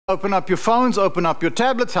Open up your phones, open up your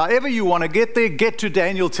tablets, however you want to get there, get to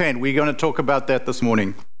Daniel 10. We're going to talk about that this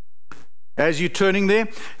morning. As you're turning there,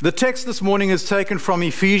 the text this morning is taken from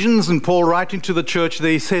Ephesians, and Paul writing to the church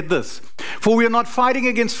there, he said this: "For we are not fighting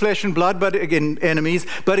against flesh and blood, but against enemies,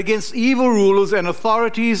 but against evil rulers and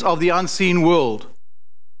authorities of the unseen world,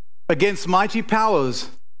 against mighty powers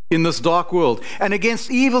in this dark world, and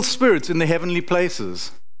against evil spirits in the heavenly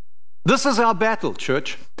places." This is our battle,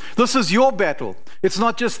 church. This is your battle. It's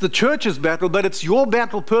not just the church's battle, but it's your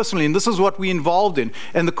battle personally, and this is what we're involved in.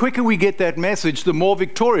 And the quicker we get that message, the more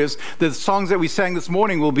victorious the songs that we sang this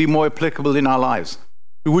morning will be more applicable in our lives.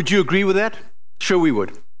 Would you agree with that? Sure we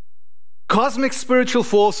would. Cosmic spiritual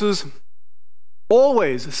forces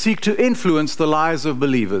always seek to influence the lives of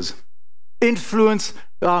believers. Influence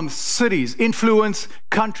cities, influence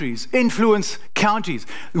countries, influence counties.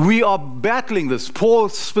 We are battling this. Paul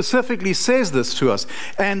specifically says this to us,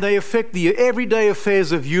 and they affect the everyday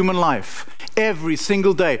affairs of human life every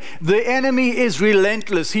single day. The enemy is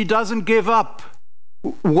relentless. He doesn't give up.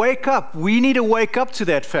 Wake up. We need to wake up to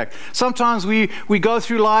that fact. Sometimes we go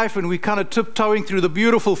through life and we kind of tiptoeing through the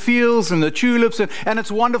beautiful fields and the tulips, and it's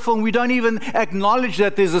wonderful, and we don't even acknowledge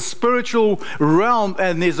that there's a spiritual realm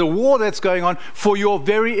and there's a war that's going on for your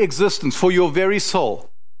very existence, for your very soul.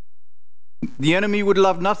 The enemy would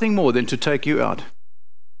love nothing more than to take you out.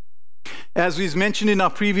 As we've mentioned in our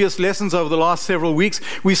previous lessons over the last several weeks,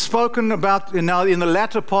 we've spoken about now in the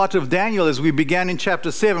latter part of Daniel, as we began in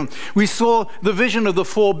chapter 7, we saw the vision of the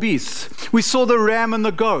 4 beasts. We saw the ram and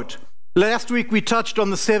the goat. Last week we touched on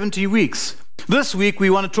the 70 weeks. This week we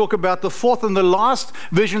want to talk about the 4th and the last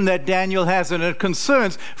vision that Daniel has, and it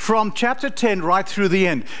concerns from chapter 10 right through the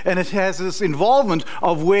end. And it has this involvement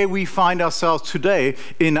of where we find ourselves today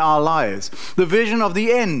in our lives. The vision of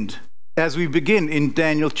the end. As we begin in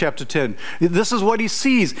Daniel chapter 10. This is what he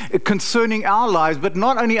sees concerning our lives, but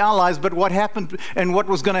not only our lives, but what happened and what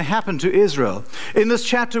was going to happen to Israel. In this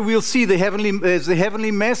chapter, we'll see the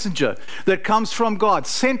heavenly messenger that comes from God,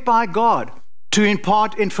 sent by God to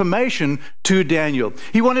impart information to Daniel.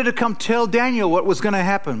 He wanted to come tell Daniel what was going to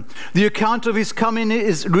happen. The account of his coming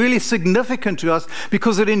is really significant to us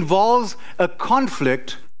because it involves a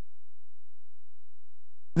conflict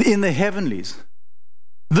in the heavenlies.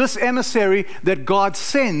 This emissary that God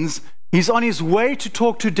sends, he's on his way to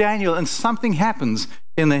talk to Daniel, and something happens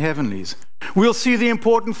in the heavenlies. We'll see the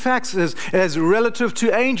important facts as relative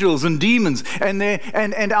to angels and demons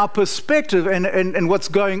and our perspective and what's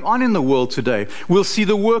going on in the world today. We'll see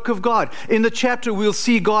the work of God. In the chapter, we'll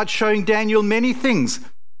see God showing Daniel many things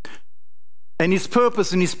and his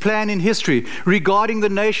purpose and his plan in history regarding the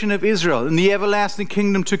nation of Israel and the everlasting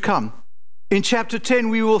kingdom to come. In chapter 10,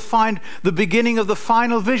 we will find the beginning of the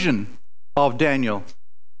final vision of Daniel.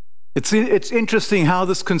 It's interesting how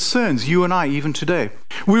this concerns you and I even today.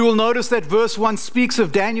 We will notice that verse 1 speaks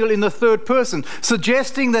of Daniel in the third person,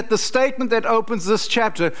 suggesting that the statement that opens this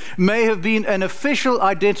chapter may have been an official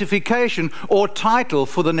identification or title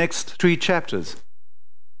for the next 3 chapters.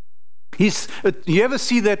 You ever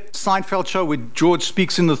see that Seinfeld show where George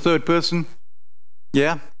speaks in the third person?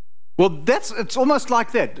 Yeah? Well, it's almost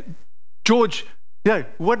like that. George, I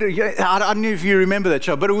don't know if you remember that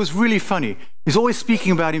show, but it was really funny. He's always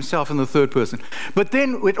speaking about himself in the third person. But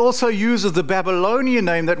then it also uses the Babylonian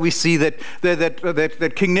name that we see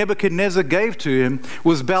that King Nebuchadnezzar gave to him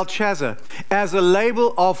was Belshazzar as a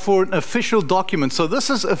label for an official document. So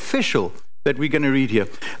this is official that we're going to read here.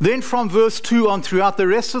 Then from verse 2 on throughout the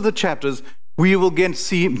rest of the chapters, we will again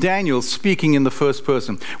see Daniel speaking in the first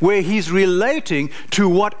person, where he's relating to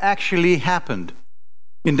what actually happened.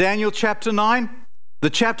 In Daniel chapter 9, the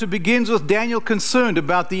chapter begins with Daniel concerned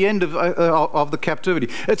about the end of the captivity.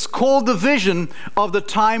 It's called the vision of the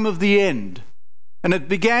time of the end. And it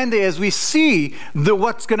began there as we see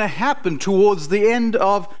what's going to happen towards the end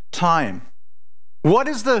of time. What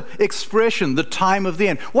is the expression, the time of the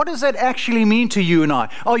end? What does that actually mean to you and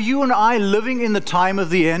I? Are you and I living in the time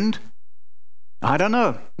of the end? I don't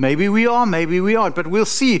know. Maybe we are, maybe we aren't. But we'll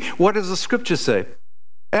see. What does the scripture say?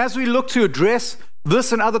 As we look to address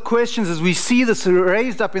this and other questions, as we see this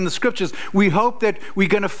raised up in the scriptures, we hope that we're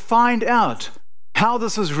going to find out how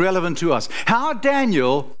this is relevant to us. How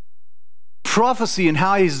Daniel's prophecy and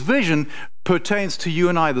how his vision pertains to you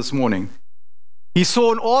and I this morning. He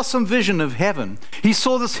saw an awesome vision of heaven. He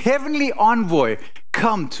saw this heavenly envoy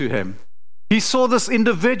come to him. He saw this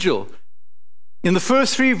individual. In the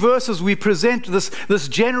first 3 verses, we present this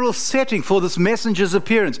general setting for this messenger's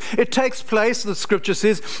appearance. It takes place, the scripture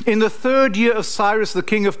says, in the 3rd year of Cyrus, the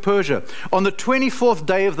king of Persia, on the 24th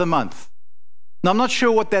day of the month. Now, I'm not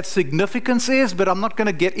sure what that significance is, but I'm not going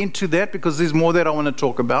to get into that because there's more that I want to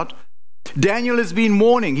talk about. Daniel has been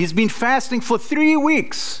mourning. He's been fasting for 3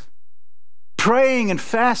 weeks, praying and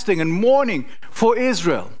fasting and mourning for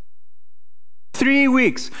Israel. 3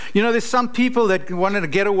 weeks. You know, there's some people that wanted to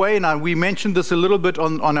get away, and we mentioned this a little bit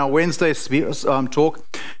on our Wednesday talk.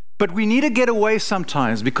 But we need to get away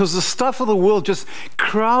sometimes because the stuff of the world just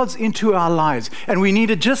crowds into our lives, and we need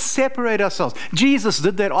to just separate ourselves. Jesus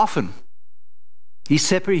did that often.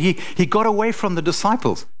 He got away from the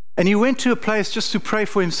disciples, and he went to a place just to pray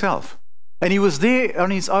for himself. And he was there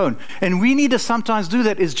on his own. And we need to sometimes do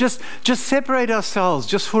that, is just separate ourselves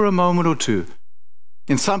just for a moment or two.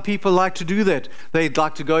 And some people like to do that. They'd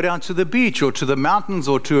like to go down to the beach or to the mountains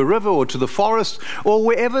or to a river or to the forest or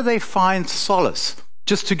wherever they find solace,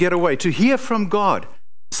 just to get away, to hear from God.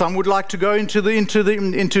 Some would like to go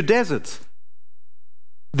into deserts.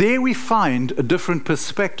 There we find a different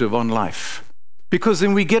perspective on life. Because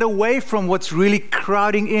then we get away from what's really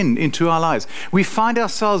crowding into our lives. We find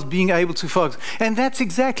ourselves being able to focus. And that's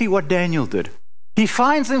exactly what Daniel did. He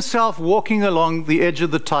finds himself walking along the edge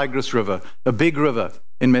of the Tigris River, a big river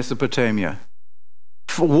in Mesopotamia.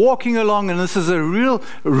 Walking along, and this is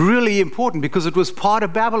really important because it was part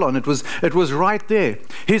of Babylon. It was right there.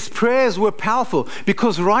 His prayers were powerful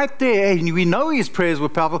because right there, and we know his prayers were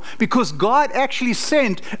powerful because God actually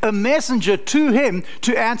sent a messenger to him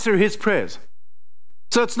to answer his prayers.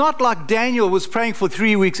 So it's not like Daniel was praying for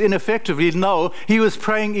 3 weeks ineffectively. No, he was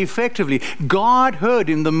praying effectively. God heard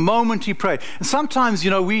him the moment he prayed. And sometimes,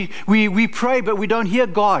 you know, we pray, but we don't hear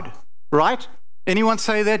God, right? Anyone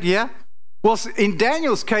say that? Yeah? Well, in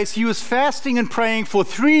Daniel's case, he was fasting and praying for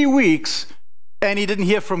 3 weeks, and he didn't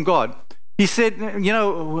hear from God. He said, you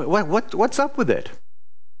know, what's up with that?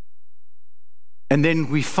 And then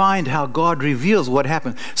we find how God reveals what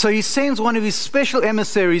happened. So he sends one of his special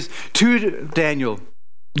emissaries to Daniel.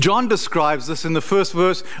 John describes this in the first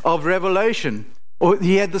verse of Revelation. Or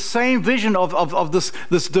he had the same vision of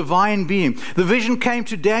this divine being. The vision came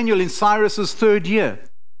to Daniel in Cyrus's 3rd year.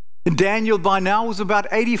 And Daniel by now was about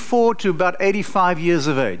 84 to about 85 years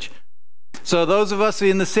of age. So those of us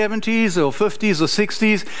in the 70s or 50s or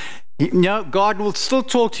 60s, you know, God will still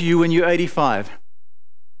talk to you when you're 85.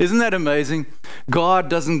 Isn't that amazing? God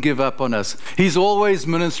doesn't give up on us. He's always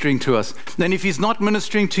ministering to us. And if he's not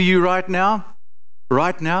ministering to you right now,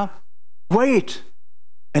 wait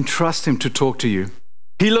and trust him to talk to you.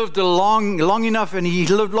 He lived long enough, and he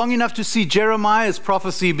lived long enough to see Jeremiah's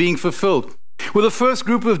prophecy being fulfilled. With the first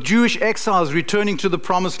group of Jewish exiles returning to the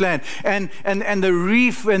promised land, and the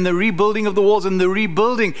rebuilding of the walls and the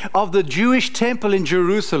rebuilding of the Jewish temple in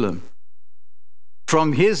Jerusalem.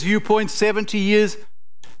 From his viewpoint, 70 years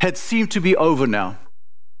had seemed to be over now.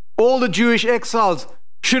 All the Jewish exiles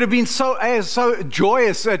should have been so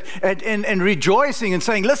joyous and rejoicing and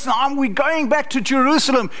saying, listen, we're going back to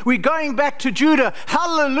Jerusalem. We're going back to Judah.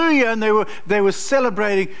 Hallelujah. And they were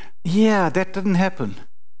celebrating. Yeah, that didn't happen.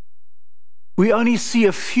 We only see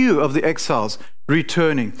a few of the exiles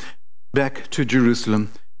returning back to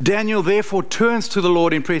Jerusalem. Daniel therefore turns to the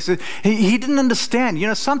Lord in prayer. He didn't understand. You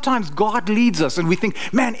know, sometimes God leads us and we think,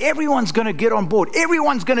 man, everyone's going to get on board.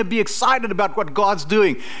 Everyone's going to be excited about what God's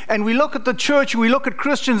doing. And we look at the church, we look at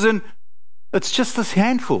Christians, and it's just this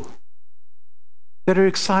handful that are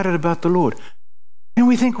excited about the Lord. And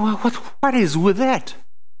we think, well, what is with that?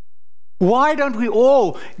 Why don't we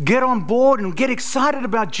all get on board and get excited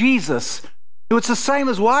about Jesus? It's the same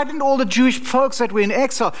as, why didn't all the Jewish folks that were in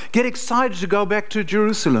exile get excited to go back to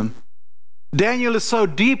Jerusalem? Daniel is so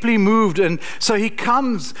deeply moved, and so he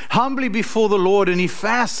comes humbly before the Lord, and he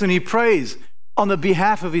fasts and he prays on the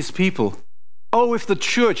behalf of his people. Oh, if the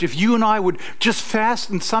church, if you and I would just fast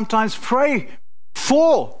and sometimes pray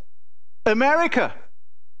for America,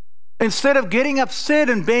 instead of getting upset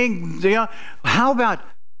and being, you know, how about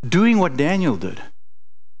doing what Daniel did?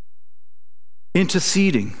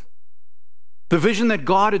 Interceding. The vision that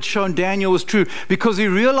God had shown Daniel was true because he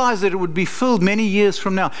realized that it would be filled many years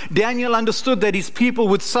from now. Daniel understood that his people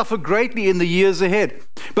would suffer greatly in the years ahead,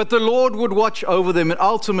 but the Lord would watch over them and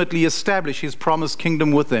ultimately establish his promised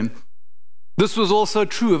kingdom with them. This was also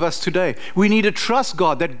true of us today. We need to trust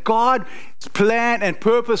God, that God's plan and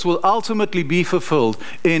purpose will ultimately be fulfilled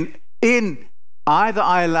in either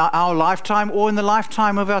our lifetime or in the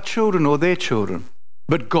lifetime of our children or their children.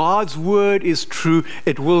 But God's word is true.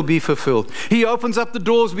 It will be fulfilled. He opens up the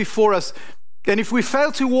doors before us. And if we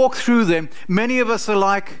fail to walk through them, many of us are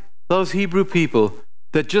like those Hebrew people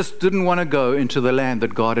that just didn't want to go into the land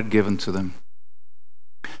that God had given to them.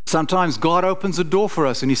 Sometimes God opens a door for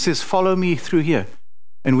us and he says, follow me through here.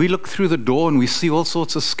 And we look through the door and we see all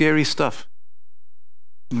sorts of scary stuff.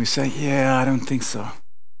 And we say, yeah, I don't think so.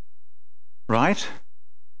 Right?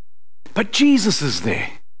 But Jesus is there.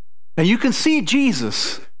 And you can see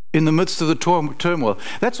Jesus in the midst of the turmoil.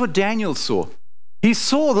 That's what Daniel saw. He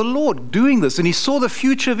saw the Lord doing this, and he saw the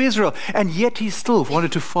future of Israel, and yet he still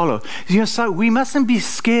wanted to follow. So we mustn't be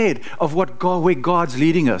scared of where God's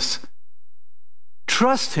leading us.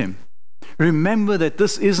 Trust him. Remember that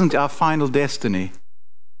this isn't our final destiny.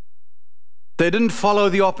 They didn't follow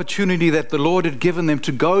the opportunity that the Lord had given them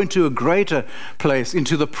to go into a greater place,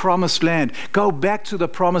 into the promised land. Go back to the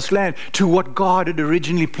promised land, to what God had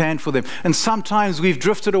originally planned for them. And sometimes we've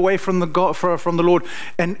drifted away from the Lord,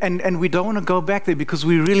 and we don't want to go back there because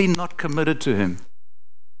we're really not committed to him.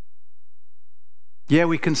 Yeah,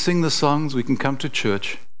 we can sing the songs, we can come to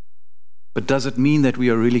church, but does it mean that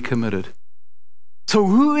we are really committed? So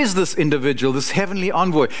who is this individual, this heavenly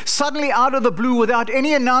envoy? Suddenly, out of the blue, without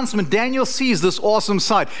any announcement, Daniel sees this awesome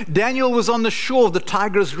sight. Daniel was on the shore of the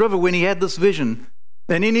Tigris River when he had this vision.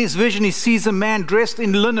 And in his vision, he sees a man dressed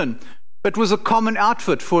in linen. It was a common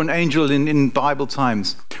outfit for an angel in Bible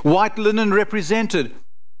times. White linen represented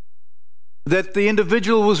that the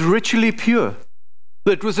individual was ritually pure.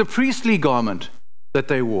 It was a priestly garment that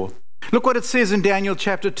they wore. Look what it says in Daniel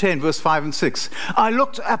chapter 10, verse 5 and 6. I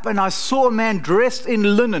looked up and I saw a man dressed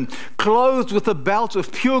in linen, clothed with a belt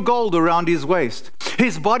of pure gold around his waist.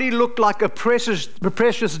 His body looked like a precious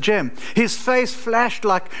gem. His face flashed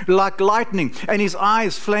like lightning, and his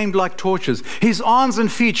eyes flamed like torches. His arms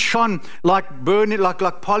and feet shone like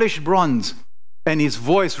polished bronze, and his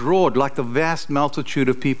voice roared like the vast multitude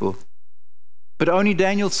of people. But only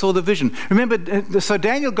Daniel saw the vision. Remember, so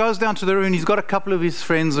Daniel goes down to the room, and he's got a couple of his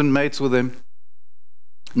friends and mates with him.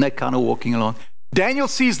 And they're kind of walking along. Daniel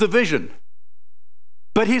sees the vision.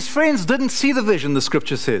 But his friends didn't see the vision, the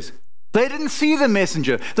scripture says. They didn't see the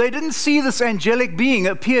messenger. They didn't see this angelic being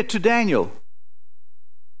appear to Daniel.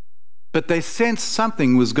 But they sensed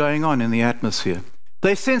something was going on in the atmosphere.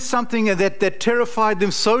 They sensed something that terrified them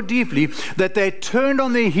so deeply that they turned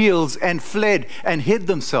on their heels and fled and hid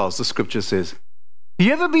themselves, the scripture says.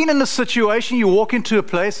 You ever been in a situation, you walk into a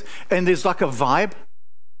place and there's like a vibe?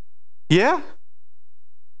 Yeah?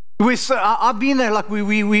 I've been there, like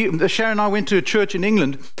Sharon and I went to a church in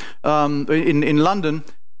England, in London,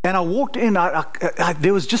 and I walked in,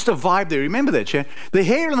 there was just a vibe there. Remember that, Sharon? The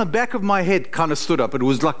hair on the back of my head kind of stood up. It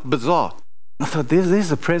was like bizarre. I thought,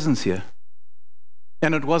 there's a presence here.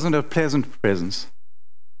 And it wasn't a pleasant presence.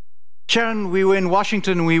 Sharon, we were in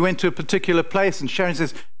Washington and we went to a particular place, and Sharon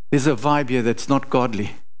says, there's a vibe here that's not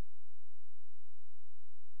godly.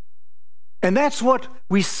 And that's what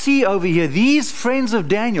we see over here. These friends of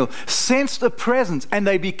Daniel sensed a presence, and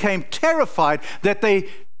they became terrified that they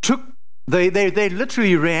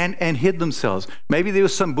literally ran and hid themselves. Maybe there were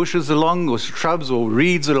some bushes along, or shrubs or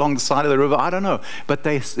reeds along the side of the river. I don't know. But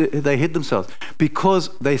they hid themselves because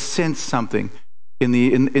they sensed something.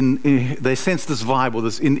 They sense this vibe or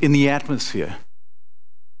this in the atmosphere.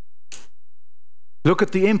 Look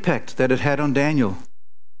at the impact that it had on Daniel.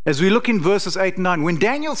 As we look in verses 8 and 9, when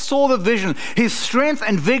Daniel saw the vision, his strength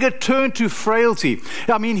and vigor turned to frailty.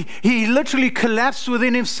 I mean, he literally collapsed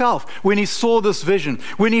within himself when he saw this vision.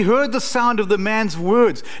 When he heard the sound of the man's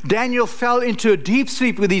words, Daniel fell into a deep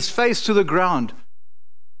sleep with his face to the ground.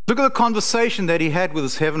 Look at the conversation that he had with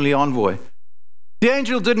his heavenly envoy. The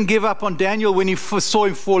angel didn't give up on Daniel when he saw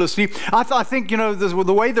him fall asleep. I think,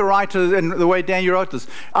 the way the writer and the way Daniel wrote this,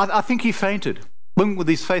 I think he fainted, with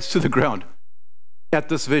his face to the ground at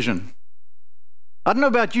this vision. I don't know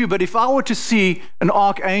about you, but if I were to see an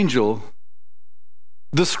archangel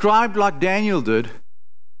described like Daniel did,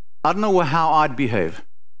 I don't know how I'd behave.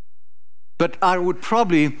 But I would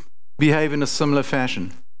probably behave in a similar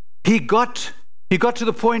fashion. He got to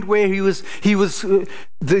the point where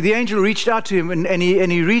the angel reached out to him, and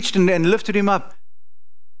he reached and lifted him up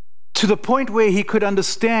to the point where he could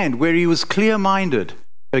understand, where he was clear-minded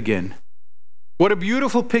again. What a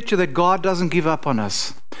beautiful picture that God doesn't give up on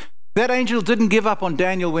us. That angel didn't give up on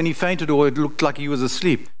Daniel when he fainted or it looked like he was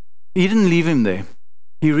asleep. He didn't leave him there.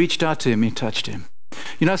 He reached out to him, he touched him.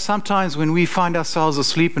 Sometimes when we find ourselves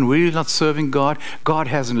asleep and we're not serving God, God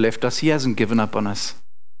hasn't left us. He hasn't given up on us.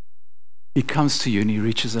 He comes to you and he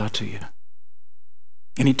reaches out to you.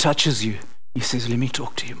 And he touches you. He says, let me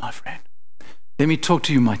talk to you, my friend. Let me talk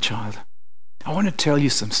to you, my child. I want to tell you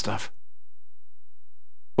some stuff.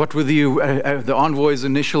 What were the envoy's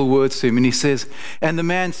initial words to him? And he says, and the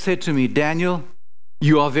man said to me, Daniel,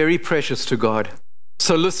 you are very precious to God.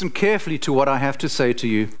 So listen carefully to what I have to say to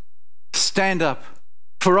you. Stand up,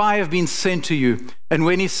 for I have been sent to you. And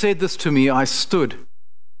when he said this to me, I stood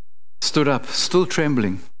up, still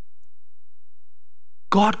trembling.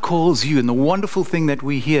 God calls you, and the wonderful thing that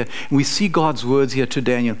we hear, we see God's words here to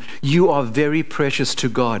Daniel, you are very precious to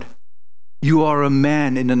God. You are a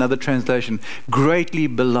man, in another translation, greatly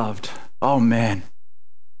beloved. Oh man.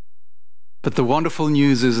 But the wonderful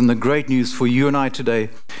news is, and the great news for you and I today,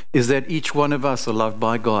 is that each one of us are loved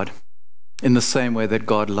by God in the same way that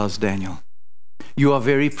God loves Daniel. You are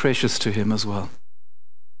very precious to him as well.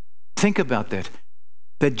 Think about that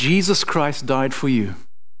Jesus Christ died for you.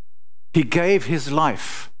 He gave his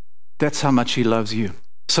life. That's how much he loves you,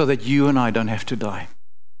 so that you and I don't have to die.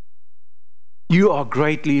 You are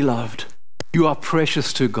greatly loved. You are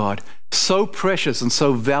precious to God, so precious and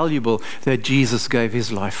so valuable that Jesus gave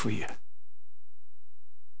his life for you.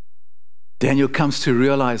 Daniel comes to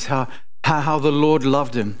realize how the Lord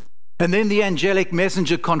loved him. And then the angelic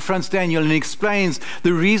messenger confronts Daniel and explains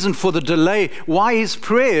the reason for the delay, why his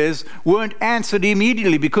prayers weren't answered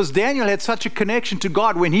immediately, because Daniel had such a connection to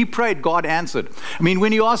God. When he prayed, God answered. I mean,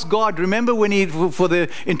 when he asked God, remember when for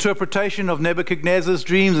the interpretation of Nebuchadnezzar's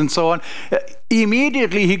dreams and so on,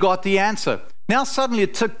 immediately he got the answer. Now suddenly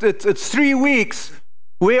it's 3 weeks.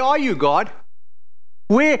 Where are you, God?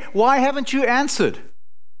 Why haven't you answered?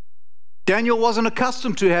 Daniel wasn't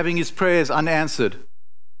accustomed to having his prayers unanswered.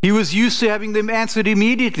 He was used to having them answered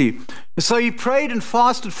immediately. So he prayed and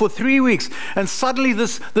fasted for 3 weeks, and suddenly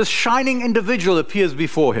this shining individual appears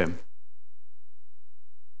before him.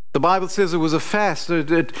 The Bible says it was a fast.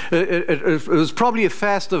 It was probably a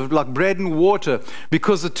fast of like bread and water,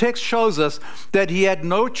 because the text shows us that he had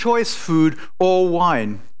no choice food or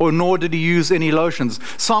wine, or nor did he use any lotions.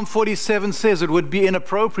 Psalm 47 says it would be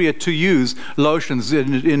inappropriate to use lotions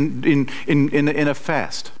in a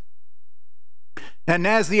fast. And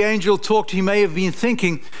as the angel talked, he may have been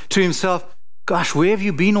thinking to himself, gosh, where have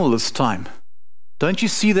you been all this time? Don't you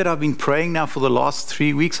see that I've been praying now for the last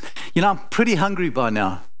 3 weeks? You know, I'm pretty hungry by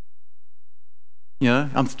now. You know,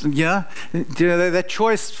 that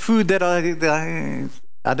choice food that I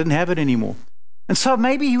didn't have it anymore. And so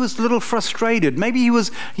maybe he was a little frustrated. Maybe he was,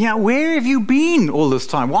 where have you been all this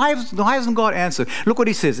time? Why hasn't God answered? Look what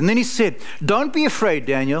he says. And then he said, don't be afraid,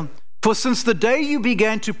 Daniel. For since the day you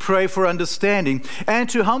began to pray for understanding and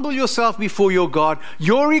to humble yourself before your God,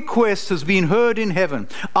 your request has been heard in heaven.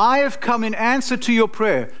 I have come in answer to your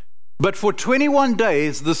prayer. But for 21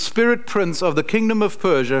 days, the spirit prince of the kingdom of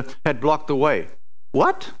Persia had blocked the way.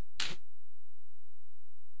 What?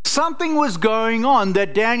 Something was going on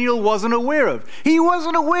that Daniel wasn't aware of. He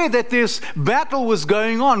wasn't aware that this battle was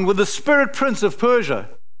going on with the spirit prince of Persia.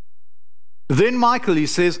 Then Michael, he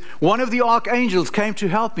says, one of the archangels came to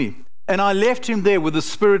help me, and I left him there with the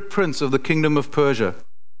spirit prince of the kingdom of Persia.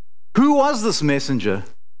 Who was this messenger?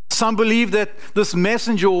 Some believe that this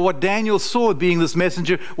messenger, or what Daniel saw being this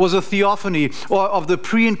messenger, was a theophany or of the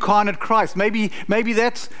pre-incarnate Christ. Maybe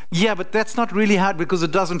that's, but that's not really hard because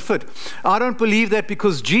it doesn't fit. I don't believe that,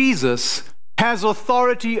 because Jesus has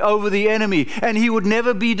authority over the enemy, and he would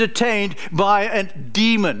never be detained by a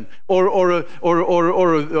demon or an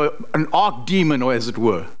archdemon, or as it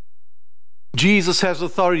were. Jesus has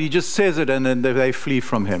authority. He just says it, and then they flee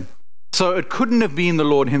from him. So it couldn't have been the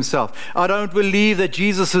Lord himself. I don't believe that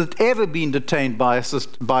Jesus has ever been detained by a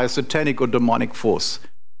satanic or demonic force.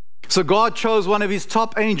 So God chose one of his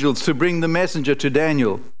top angels to bring the messenger to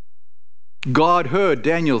Daniel. God heard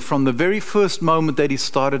Daniel from the very first moment that he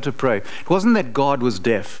started to pray. It wasn't that God was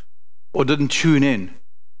deaf or didn't tune in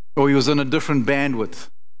or he was on a different bandwidth.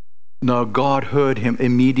 No, God heard him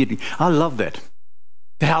immediately. I love that.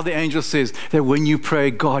 How the angel says that when you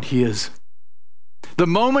pray, God hears. The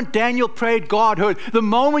moment Daniel prayed, God heard. The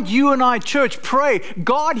moment you and I, church, pray,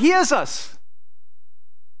 God hears us.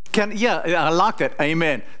 I like that.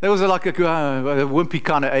 Amen. That was like a wimpy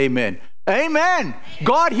kind of amen. Amen.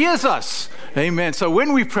 God hears us. Amen. So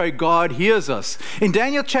when we pray, God hears us. In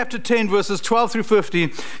Daniel chapter 10, verses 12 through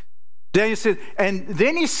 15, Daniel said, and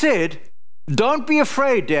then he said, don't be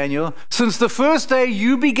afraid, Daniel. Since the first day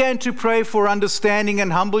you began to pray for understanding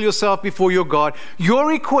and humble yourself before your God, your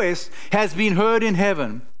request has been heard in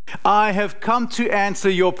heaven. I have come to answer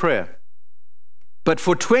your prayer. But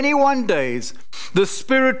for 21 days, the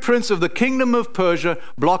spirit prince of the kingdom of Persia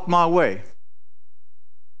blocked my way.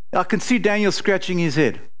 I can see Daniel scratching his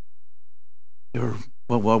head. Well,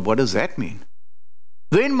 what does that mean?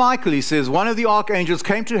 Then Michael, he says, one of the archangels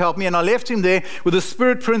came to help me, and I left him there with the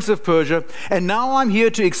spirit prince of Persia. And now I'm here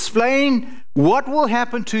to explain what will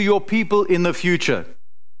happen to your people in the future.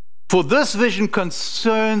 For this vision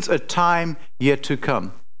concerns a time yet to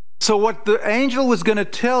come. So what the angel was going to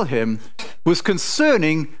tell him was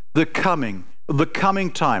concerning the coming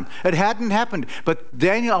time. It hadn't happened. But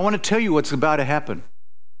Daniel, I want to tell you what's about to happen.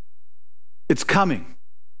 It's coming.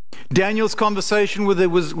 Daniel's conversation with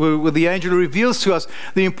the angel reveals to us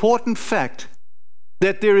the important fact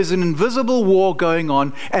that there is an invisible war going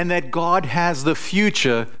on and that God has the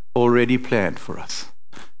future already planned for us.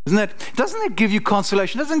 Doesn't that give you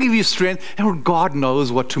consolation? Doesn't it give you strength? And God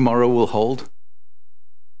knows what tomorrow will hold.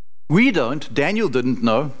 We don't. Daniel didn't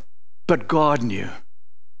know, but God knew.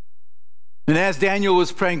 And as Daniel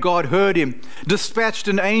was praying, God heard him, dispatched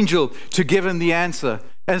an angel to give him the answer.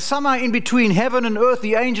 And somehow in between heaven and earth,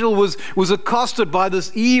 the angel was accosted by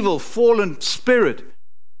this evil, fallen spirit.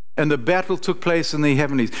 And the battle took place in the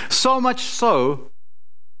heavenlies. So much so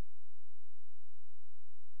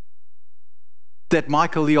that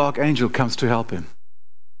Michael the archangel comes to help him.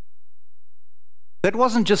 That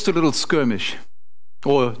wasn't just a little skirmish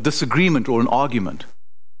or disagreement or an argument.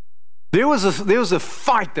 There was a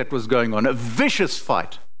fight that was going on, a vicious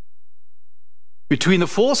fight between the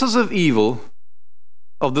forces of evil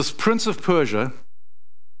of this prince of Persia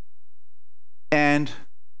and,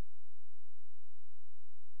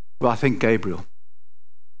 well, I think Gabriel.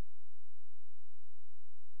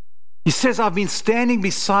 He says, I've been standing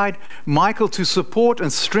beside Michael to support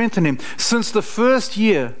and strengthen him since the first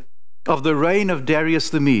year of the reign of Darius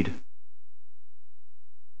the Mede.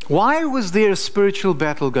 Why was there a spiritual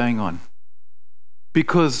battle going on?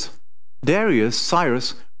 Because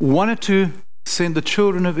Cyrus, wanted to send the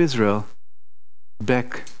children of Israel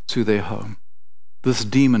back to their home. This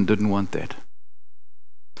demon didn't want that.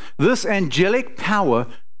 This angelic power,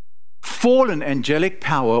 fallen angelic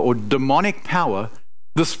power or demonic power,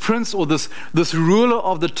 this prince or this ruler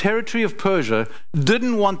of the territory of Persia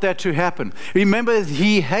didn't want that to happen. Remember,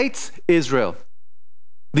 he hates Israel,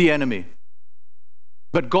 the enemy.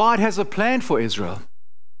 But God has a plan for Israel.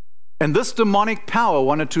 And this demonic power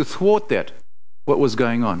wanted to thwart that, what was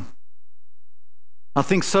going on. I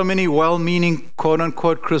think so many well-meaning,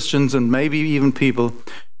 quote-unquote Christians and maybe even people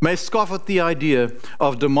may scoff at the idea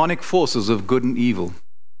of demonic forces of good and evil.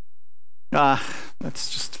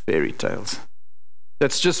 That's just fairy tales.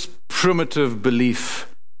 That's just primitive belief.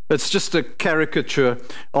 It's just a caricature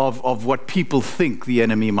of what people think the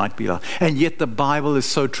enemy might be like. And yet the Bible is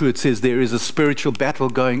so true. It says there is a spiritual battle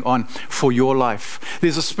going on for your life.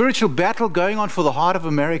 There's a spiritual battle going on for the heart of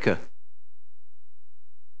America.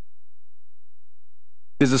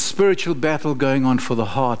 There's a spiritual battle going on for the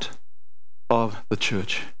heart of the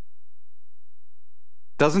church.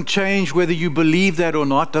 Doesn't change whether you believe that or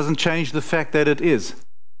not. Doesn't change the fact that it is.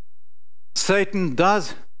 Satan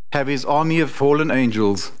does have his army of fallen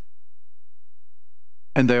angels,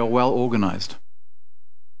 and they are well organized.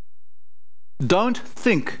 Don't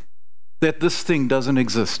think that this thing doesn't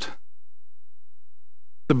exist.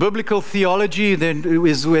 The biblical theology then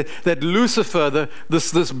is that Lucifer,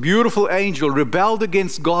 this beautiful angel, rebelled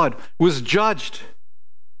against God, was judged,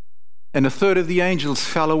 and a third of the angels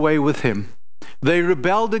fell away with him. They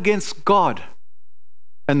rebelled against God,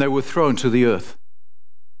 and they were thrown to the earth.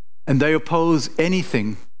 And they oppose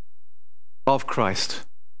anything of Christ.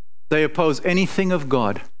 They oppose anything of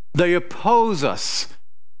God. They oppose us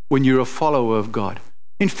when you're a follower of God.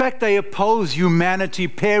 In fact, they oppose humanity,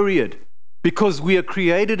 period, because we are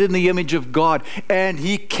created in the image of God, and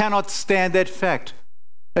he cannot stand that fact.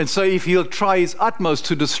 And so if he'll try his utmost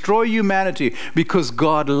to destroy humanity, because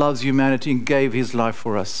God loves humanity and gave his life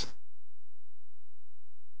for us.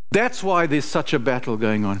 That's why there's such a battle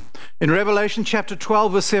going on. In Revelation chapter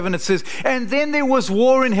 12, verse 7, it says, and then there was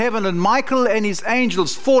war in heaven, and Michael and his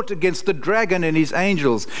angels fought against the dragon and his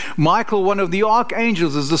angels. Michael, one of the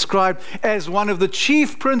archangels, is described as one of the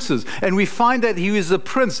chief princes, and we find that he is the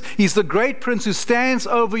prince. He's the great prince who stands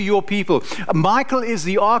over your people. Michael is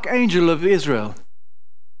the archangel of Israel,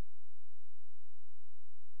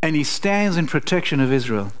 and he stands in protection of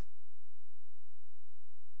Israel.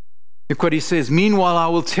 Look what he says. Meanwhile, I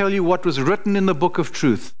will tell you what was written in the book of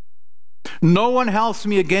truth. No one helps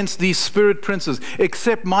me against these spirit princes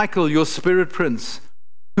except Michael, your spirit prince.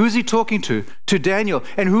 Who is he talking to? To Daniel.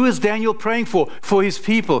 And who is Daniel praying for? For his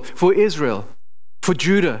people, for Israel, for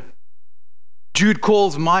Judah. Jude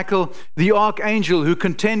calls Michael the archangel who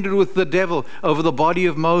contended with the devil over the body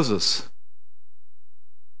of Moses.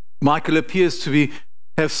 Michael appears to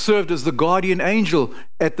have served as the guardian angel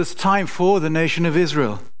at this time for the nation of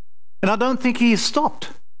Israel. And I don't think he has stopped.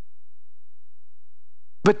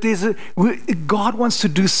 But God wants to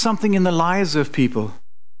do something in the lives of people.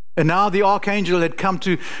 And now the archangel had come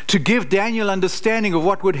to give Daniel understanding of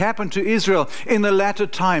what would happen to Israel in the latter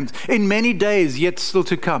times, in many days yet still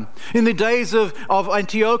to come, in the days of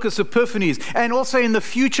Antiochus Epiphanes, and also in the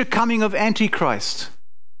future coming of Antichrist.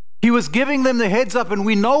 He was giving them the heads up, and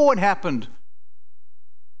we know what happened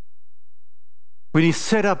when he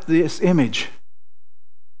set up this image.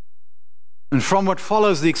 And from what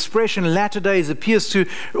follows, the expression latter days appears to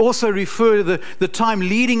also refer to the time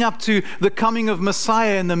leading up to the coming of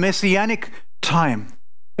Messiah in the Messianic time.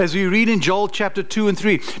 As we read in Joel chapter 2 and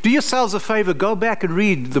 3. Do yourselves a favor, go back and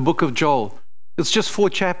read the book of Joel. It's just 4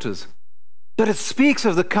 chapters. But it speaks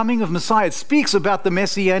of the coming of Messiah. It speaks about the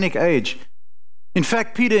Messianic age. In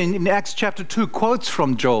fact, Peter in Acts chapter 2 quotes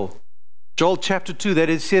from Joel. Joel chapter 2, that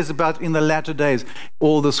it says about in the latter days,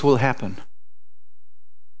 all this will happen.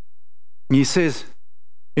 He says,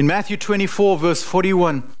 in Matthew 24, verse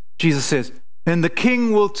 41, Jesus says, and the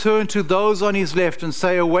king will turn to those on his left and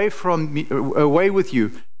say, away from me, away with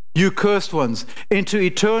you, you cursed ones, into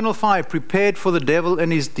eternal fire prepared for the devil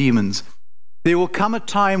and his demons. There will come a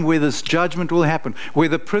time where this judgment will happen, where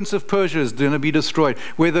the prince of Persia is going to be destroyed,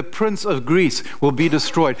 where the prince of Greece will be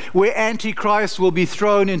destroyed, where Antichrist will be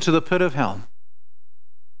thrown into the pit of hell.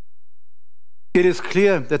 It is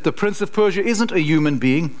clear that the prince of Persia isn't a human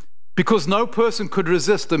being, because no person could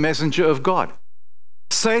resist the messenger of God.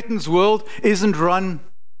 Satan's world is run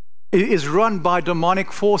by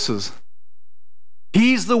demonic forces.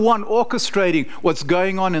 He's the one orchestrating what's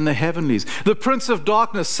going on in the heavenlies. The prince of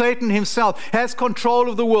darkness, Satan himself, has control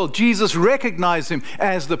of the world. Jesus recognized him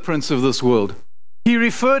as the prince of this world. He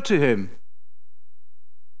referred to him.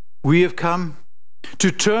 We have come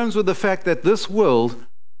to terms with the fact that this world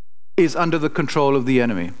is under the control of the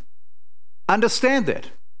enemy. Understand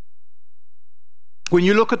that. When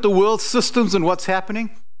you look at the world systems and what's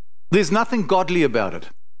happening, there's nothing godly about it.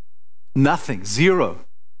 Nothing. Zero.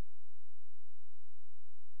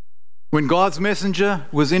 When God's messenger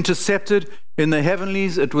was intercepted in the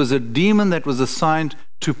heavenlies, it was a demon that was assigned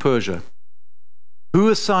to Persia. Who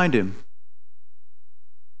assigned him?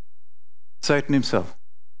 Satan himself.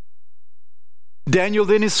 Daniel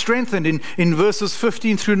then is strengthened in verses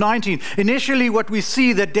 15 through 19. Initially, what we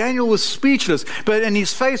see that Daniel was speechless, and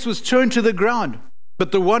his face was turned to the ground.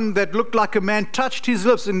 But the one that looked like a man touched his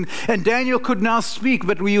lips, and Daniel could now speak,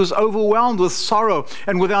 but he was overwhelmed with sorrow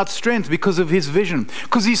and without strength because of his vision,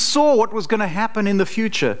 because he saw what was going to happen in the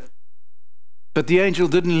future. But the angel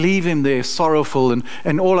didn't leave him there sorrowful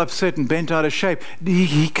and all upset and bent out of shape.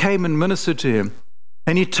 He came and ministered to him,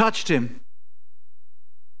 and he touched him.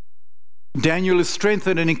 Daniel is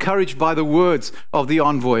strengthened and encouraged by the words of the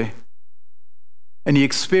envoy, and he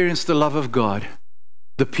experienced the love of God,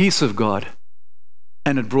 the peace of God,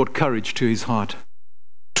 and it brought courage to his heart.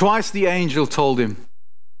 Twice the angel told him,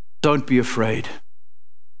 don't be afraid.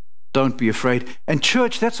 Don't be afraid. And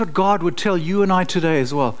church, that's what God would tell you and I today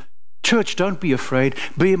as well. Church, don't be afraid.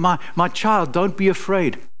 Be my child, don't be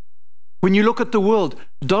afraid. When you look at the world,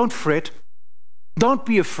 don't fret. Don't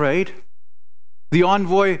be afraid. The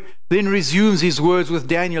envoy then resumes his words with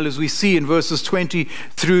Daniel, as we see in verses 20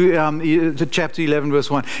 through to chapter 11, verse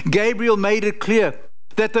 1. Gabriel made it clear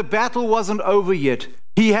that the battle wasn't over yet.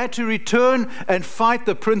 He had to return and fight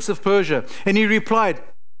the prince of Persia. And he replied,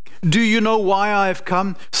 do you know why I have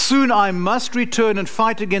come? Soon I must return and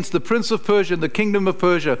fight against the prince of Persia and the kingdom of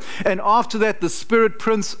Persia. And after that, the spirit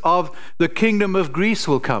prince of the kingdom of Greece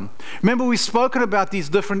will come. Remember, we've spoken about these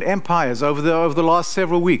different empires over the last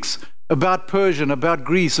several weeks, about Persia, about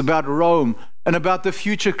Greece, about Rome, and about the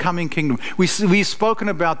future coming kingdom. We've spoken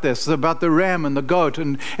about this, about the ram and the goat,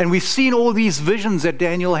 and we've seen all these visions that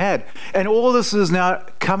Daniel had. And all this is now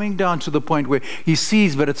coming down to the point where he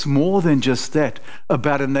sees, but it's more than just that,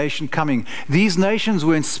 about a nation coming. These nations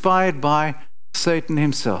were inspired by Satan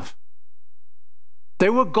himself.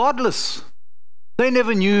 They were godless. They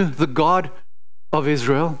never knew the God of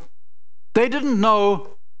Israel. They didn't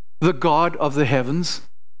know the God of the heavens.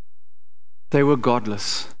 They were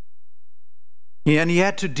godless. And he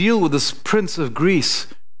had to deal with this prince of Greece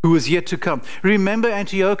who was yet to come. Remember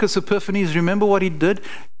Antiochus Epiphanes? Remember what he did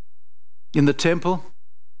in the temple?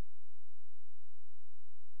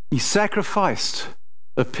 He sacrificed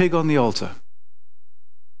a pig on the altar.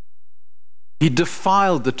 He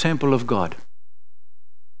defiled the temple of God.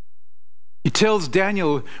 He tells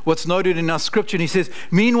Daniel what's noted in our scripture, and he says,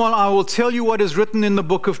 meanwhile, I will tell you what is written in the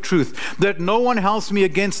book of truth, that no one helps me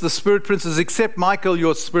against the spirit princes except Michael,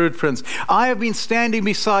 your spirit prince. I have been standing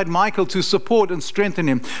beside Michael to support and strengthen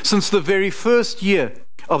him since the very first year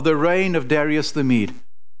of the reign of Darius the Mede.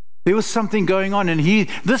 There was something going on, and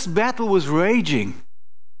this battle was raging.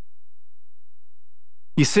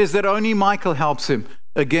 He says that only Michael helps him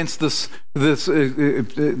against this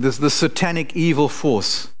satanic evil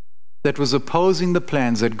force that was opposing the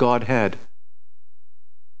plans that God had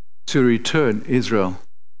to return Israel.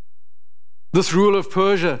 This rule of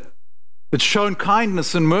Persia had shown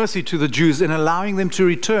kindness and mercy to the Jews in allowing them to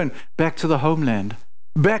return back to the homeland,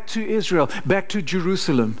 back to Israel, back to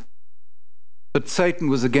Jerusalem. But Satan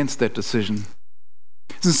was against that decision.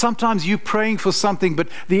 And sometimes you're praying for something, but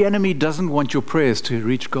the enemy doesn't want your prayers to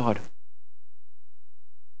reach God.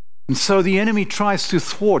 And so the enemy tries to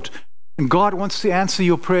thwart, and God wants to answer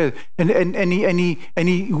your prayer. I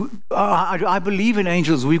believe in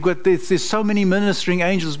angels. There's so many ministering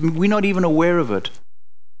angels. We're not even aware of it.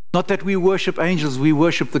 Not that we worship angels, we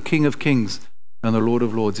worship the King of Kings and the Lord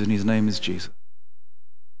of Lords, and his name is Jesus.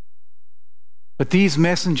 But these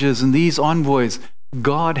messengers and these envoys,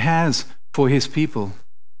 God has for his people.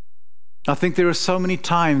 I think there are so many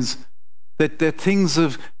times that things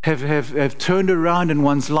have turned around in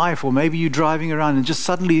one's life, or maybe you're driving around and just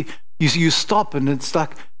suddenly you stop and it's like,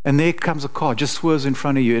 and there comes a car, just swerves in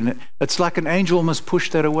front of you, and it's like an angel almost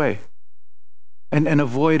pushed that away and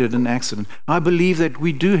avoided an accident. I believe that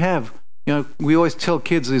we do have, we always tell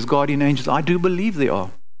kids there's guardian angels. I do believe they are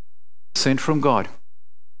sent from God.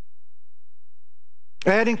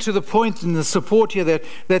 Adding to the point and the support here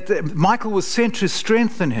that Michael was sent to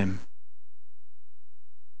strengthen him.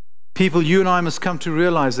 People, you and I must come to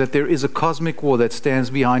realize that there is a cosmic war that stands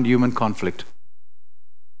behind human conflict.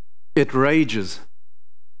 It rages.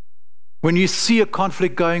 When you see a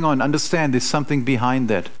conflict going on, understand there's something behind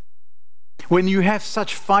that. When you have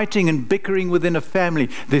such fighting and bickering within a family,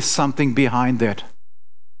 there's something behind that.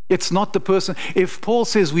 It's not the person. If Paul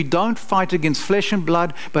says we don't fight against flesh and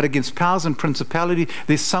blood, but against powers and principality,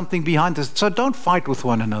 there's something behind this. So don't fight with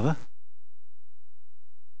one another.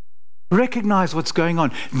 Recognize what's going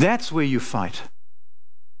on. That's where you fight.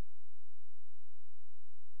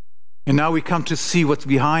 And now we come to see what's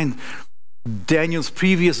behind Daniel's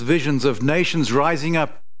previous visions of nations rising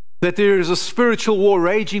up, that there is a spiritual war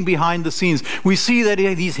raging behind the scenes. We see that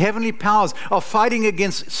these heavenly powers are fighting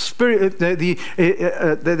against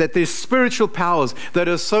that there's spiritual powers that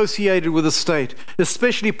are associated with the state,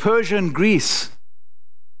 especially Persia and Greece,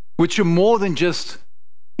 which are more than just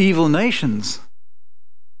evil nations.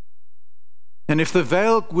 And if the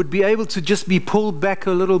veil would be able to just be pulled back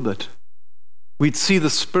a little bit, we'd see the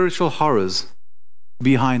spiritual horrors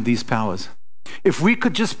behind these powers. If we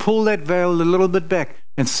could just pull that veil a little bit back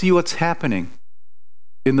and see what's happening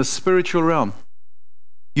in the spiritual realm,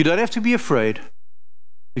 you don't have to be afraid,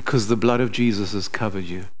 because the blood of Jesus has covered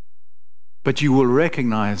you. But you will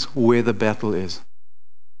recognize where the battle is.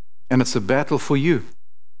 And it's a battle for you.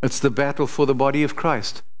 It's the battle for the body of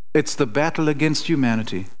Christ. It's the battle against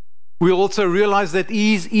humanity. We also realize that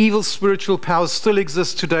these evil spiritual powers still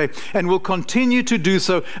exist today and will continue to do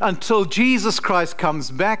so until Jesus Christ comes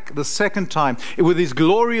back the second time with his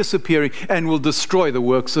glorious appearing and will destroy the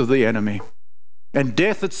works of the enemy. And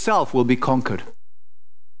death itself will be conquered.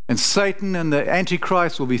 And Satan and the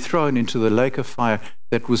Antichrist will be thrown into the lake of fire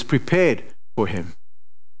that was prepared for him.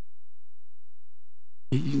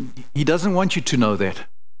 He doesn't want you to know that,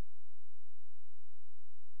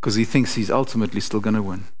 because he thinks he's ultimately still going to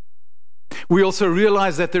win. We also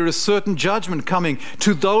realize that there is certain judgment coming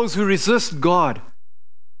to those who resist God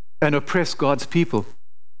and oppress God's people.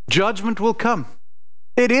 Judgment will come.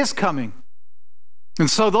 It is coming. And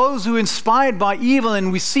so those who are inspired by evil,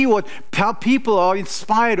 and we see how people are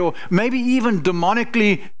inspired or maybe even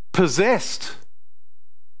demonically possessed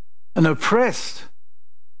and oppressed,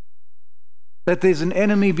 that there's an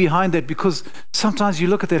enemy behind that, because sometimes you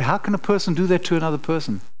look at that, how can a person do that to another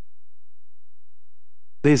person?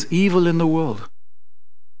 There's evil in the world,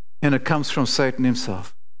 and it comes from Satan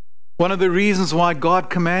himself. One of the reasons why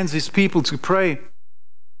God commands his people to pray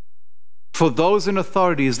for those in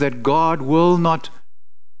authority is that God's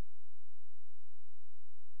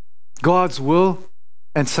will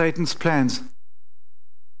and Satan's plans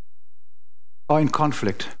are in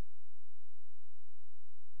conflict.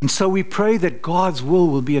 And so we pray that God's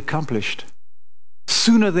will be accomplished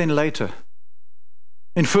sooner than later.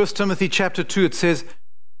 In 1 Timothy chapter 2 it says,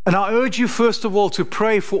 "And I urge you first of all to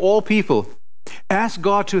pray for all people. Ask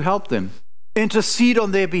God to help them. Intercede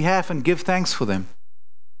on their behalf and give thanks for them."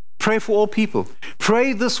 Pray for all people.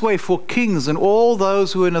 Pray this way for kings and all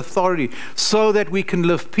those who are in authority, so that we can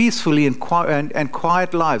live peacefully and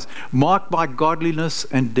quiet lives, marked by godliness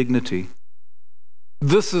and dignity.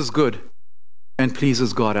 This is good and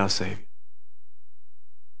pleases God our Savior.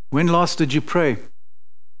 When last did you pray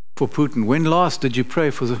for Putin? When last did you pray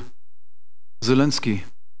for Zelensky?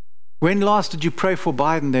 When last did you pray for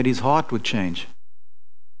Biden that his heart would change?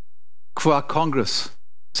 For our Congress.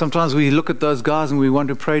 Sometimes we look at those guys and we want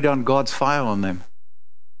to pray down God's fire on them.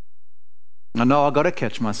 I know I've got to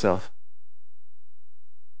catch myself.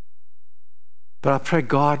 But I pray,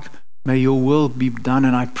 God, may your will be done,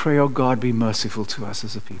 and I pray, oh God, be merciful to us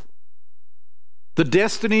as a people. The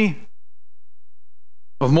destiny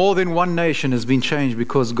of more than one nation has been changed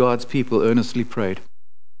because God's people earnestly prayed.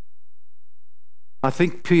 I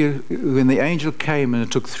think when the angel came and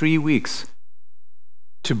it took 3 weeks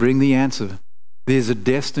to bring the answer, there's a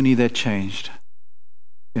destiny that changed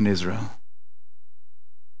in Israel.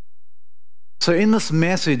 So in this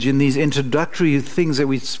message, in these introductory things that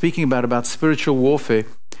we're speaking about spiritual warfare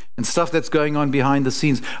and stuff that's going on behind the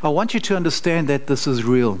scenes, I want you to understand that this is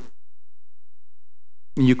real.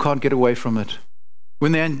 And you can't get away from it.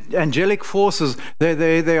 When the angelic forces,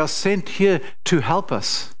 they are sent here to help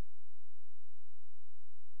us.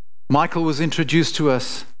 Michael was introduced to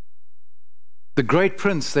us, the great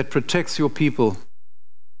prince that protects your people.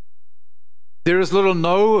 There is little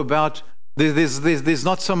know about, there's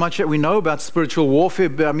not so much that we know about spiritual warfare,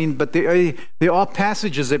 but there are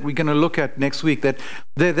passages that we're going to look at next week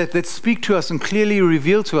that speak to us and clearly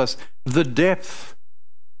reveal to us the depth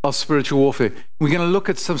of spiritual warfare. We're going to look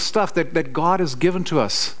at some stuff that God has given to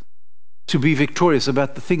us to be victorious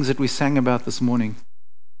about the things that we sang about this morning.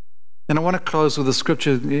 And I want to close with a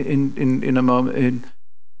scripture in a moment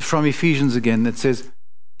from Ephesians again that says,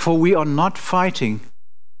 "For we are not fighting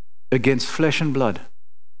against flesh and blood."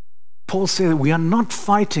 Paul said we are not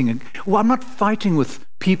fighting. Well, I'm not fighting with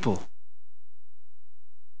people,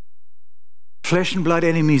 flesh and blood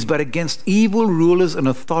enemies, but against evil rulers and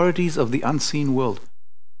authorities of the unseen world.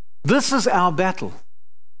 This is our battle.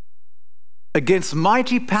 Against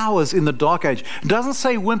mighty powers in the dark age. It doesn't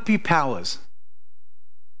say wimpy powers.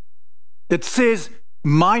 It says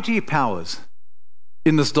mighty powers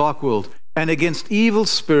in this dark world and against evil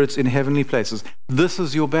spirits in heavenly places. This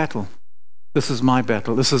is your battle. This is my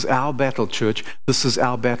battle. This is our battle, church. This is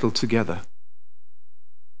our battle together.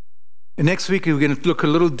 And next week, we're going to look a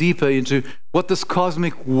little deeper into what this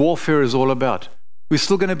cosmic warfare is all about. We're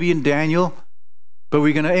still going to be in Daniel, but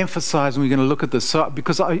we're going to emphasize and we're going to look at this.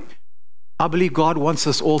 Because I believe God wants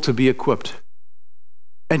us all to be equipped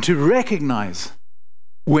and to recognize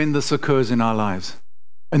when this occurs in our lives.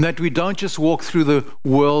 And that we don't just walk through the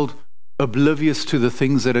world oblivious to the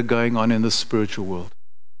things that are going on in the spiritual world.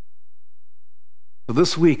 So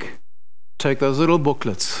this week, take those little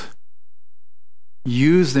booklets,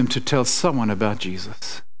 use them to tell someone about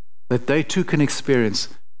Jesus, that they too can experience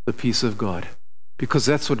the peace of God, because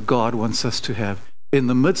that's what God wants us to have in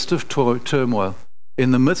the midst of turmoil,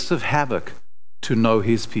 in the midst of havoc, to know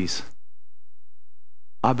His peace.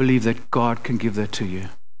 I believe that God can give that to you,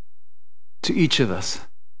 to each of us,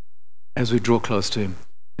 as we draw close to Him.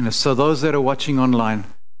 And so those that are watching online,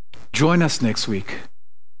 join us next week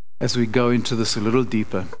as we go into this a little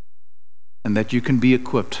deeper, and that you can be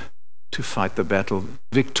equipped to fight the battle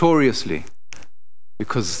victoriously,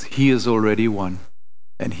 because He has already won,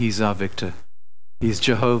 and He's our victor. He's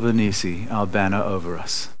Jehovah Nissi, our banner over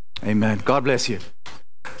us. Amen. God bless you.